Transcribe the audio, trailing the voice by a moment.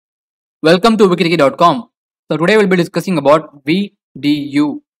Welcome to wikidiki.com. So today we'll be discussing about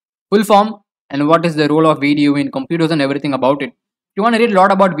VDU, full form, and what is the role of VDU in computers and everything about it. If you want to read a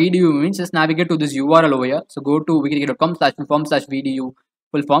lot about VDU means, just navigate to this URL over here. So go to wikidiki.com/full-form/VDU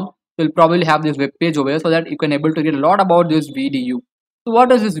full form. So you'll probably have this web page over here so that you can able to read a lot about this VDU. So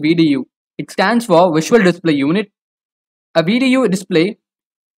what is this VDU? It stands for Visual Display Unit. A VDU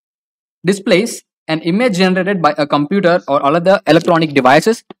displays an image generated by a computer or other electronic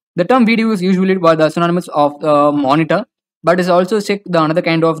devices. The term VDU is usually the synonymous of the monitor, but is also check the another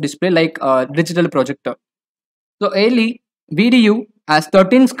kind of display like a digital projector. So early VDU has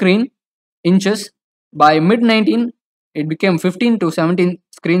 13 screen inches. By mid 19, it became 15 to 17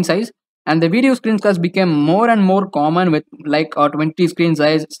 screen size, and the video screen size became more and more common with like 20 screen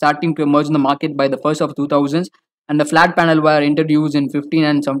size starting to emerge in the market by the first of 2000s, and the flat panel were introduced in 15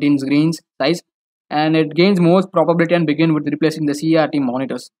 and 17 screens size, and it gains most probability and begin with replacing the CRT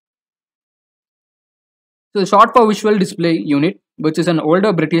monitors. So short for Visual Display Unit, which is an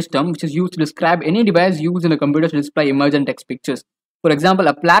older British term which is used to describe any device used in a computer to display image and text pictures. For example,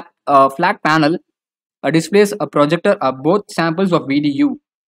 a flat panel displays a projector are both samples of VDU.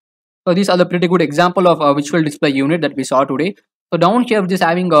 So these are the pretty good example of a Visual Display Unit that we saw today. So down here we're just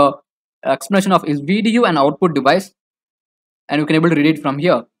having a explanation of is VDU an output device, and you can able to read it from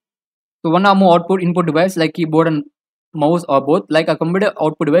here. So one or more output input device like keyboard and mouse or both, like a computer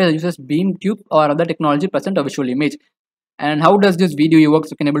output device that uses beam, tube or other technology present a visual image. And how does this VDU works?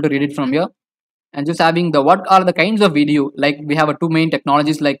 You can able to read it from here. And just having the what are the kinds of VDU, like we have two main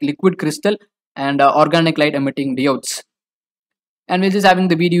technologies like liquid crystal and organic light emitting diodes. And we're just having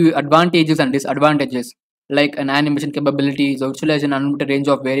the VDU advantages and disadvantages, like an animation capability, so visualization unlimited range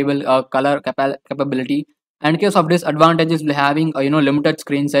of variable color capability. And in case of disadvantages, we're having limited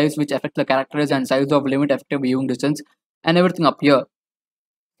screen size, which affects the characters and size of limit effective viewing distance and everything up here.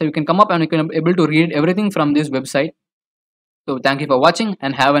 So you can come up and you can able to read everything from this website. So thank you for watching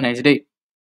and have a nice day.